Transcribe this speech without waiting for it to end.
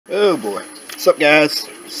Oh boy. What's up, guys?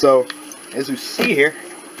 So, as you see here,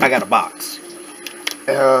 I got a box.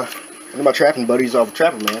 One of my trapping buddies off of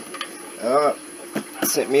Trapping Man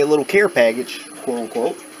sent me a little care package, quote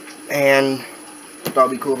unquote, and thought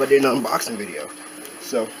it'd be cool if I did an unboxing video.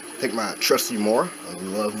 So, take my trusty Moore, I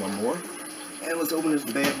love my Moore, and let's open this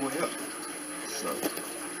bad boy up. So,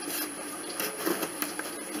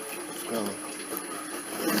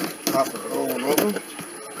 pop it on open.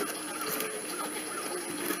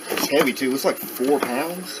 It's heavy too, it's like 4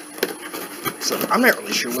 pounds. So I'm not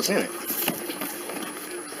really sure what's in it.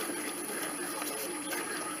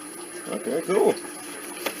 Okay, cool.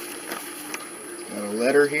 Got a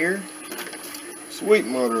letter here. Sweet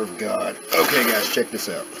mother of God. Okay guys, check this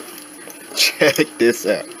out. Check this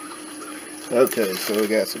out. Okay, so we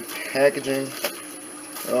got some packaging.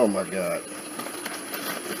 Oh my God.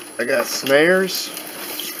 I got snares.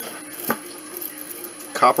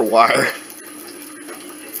 Copper wire.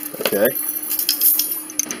 Okay.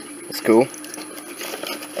 That's cool.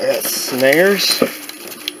 I got snares.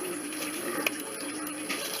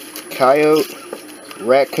 Coyote.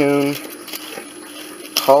 Raccoon.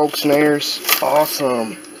 Hog snares.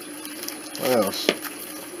 Awesome. What else?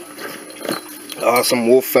 Awesome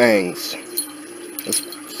wolf fangs. That's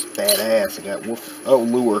badass. I got wolf. Oh,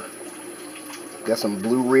 lure. Got some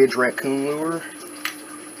Blue Ridge raccoon lure.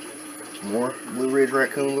 More Blue Ridge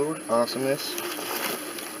raccoon lure. Awesomeness.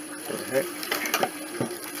 What the heck?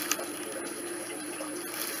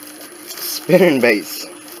 Spinning baits.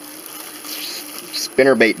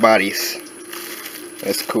 Spinner bait bodies.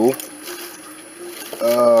 That's cool.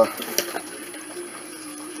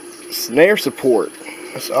 Snare support.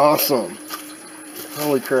 That's awesome.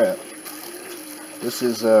 Holy crap. This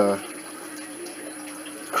is a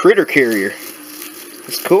critter carrier.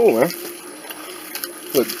 It's cool, man.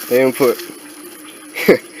 Look, they even put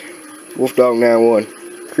Wolf Dog 911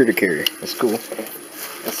 critter carrier. That's cool.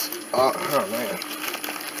 That's oh man.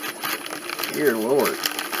 Dear Lord.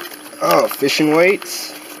 Oh, fishing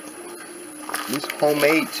weights. These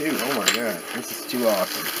homemade too. Oh my God, this is too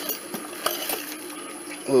awesome.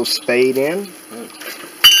 A little spade in.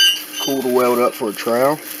 Cool to weld up for a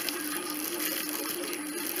trowel.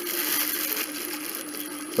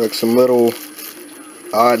 Like some little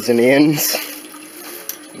odds and ends.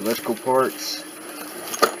 Electrical parts.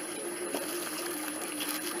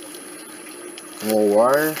 More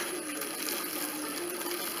wire.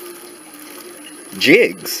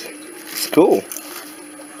 Jigs. It's cool.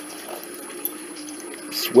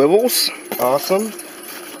 Swivels. Awesome.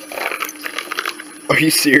 Are you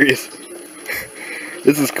serious?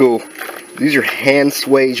 This is cool. These are hand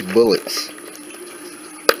swage bullets.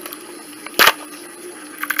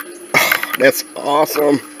 Oh, that's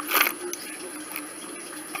awesome.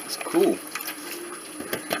 It's cool.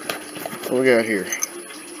 What we got here?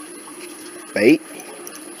 Bait?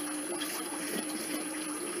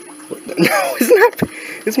 No, it's not.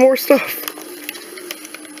 It's more stuff.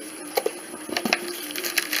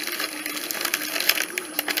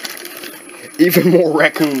 Even more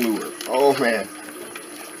raccoon lure. Oh man.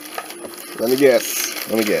 Let me guess.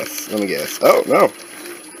 Let me guess. Let me guess. Oh no.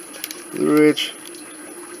 Blue Ridge.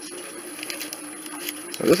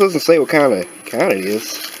 Well, this doesn't say what kind it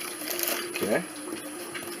is. Okay.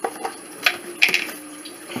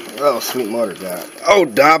 Oh, sweet mother God. Oh,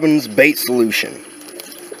 Dobbins bait solution.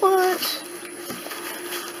 What?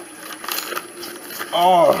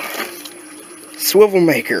 Oh, swivel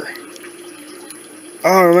maker.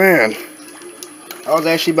 Oh man, I was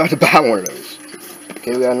actually about to buy one of those.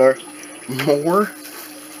 Okay, we got another more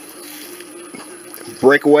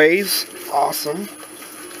breakaways. Awesome.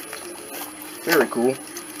 Very cool.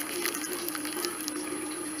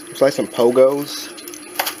 Looks like some pogos.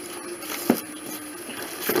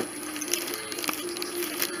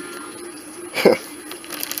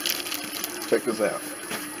 Check this out.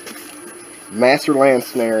 Master Land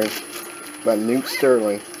Snaring by Newt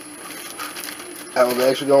Sterling. I was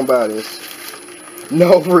actually going to buy this.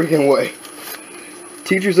 No freaking way.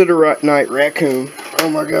 Teachers of the Night Raccoon. Oh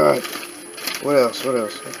my God. What else? What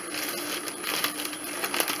else?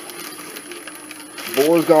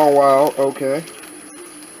 Boys Gone Wild. Okay.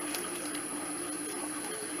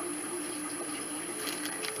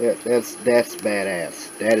 Yeah, that's badass.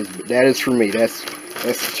 That is for me. That's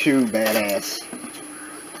too badass.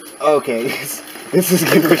 Okay, this is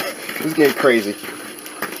getting crazy.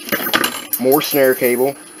 More snare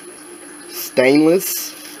cable.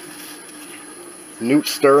 Stainless. Newt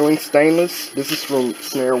Sterling stainless. This is from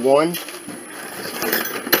Snare 1.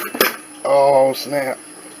 Oh snap.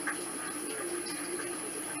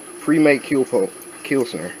 Pre-made kill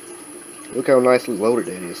snare. Look how nicely loaded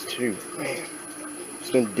that is too. Man, it's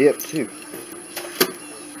it's been dipped too.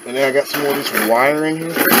 And then I got some more of this wire in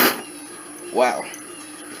here. Wow.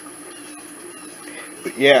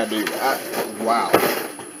 But yeah, dude, wow.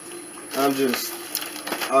 I'm just,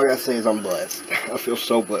 all I gotta say is I'm blessed. I feel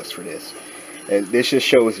so blessed for this. And this just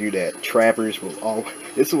shows you that trappers will all,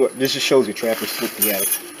 this just shows you trappers stick together.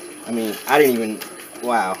 I mean, I didn't even,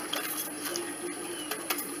 wow.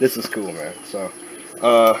 This is cool, man. So,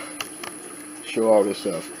 show all this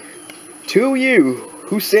stuff. To you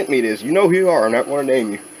who sent me this, you know who you are. I'm not going to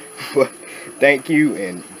name you. But thank you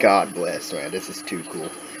and God bless, man. This is too cool.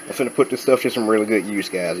 I'm going to put this stuff to some really good use,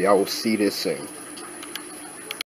 guys. Y'all will see this soon.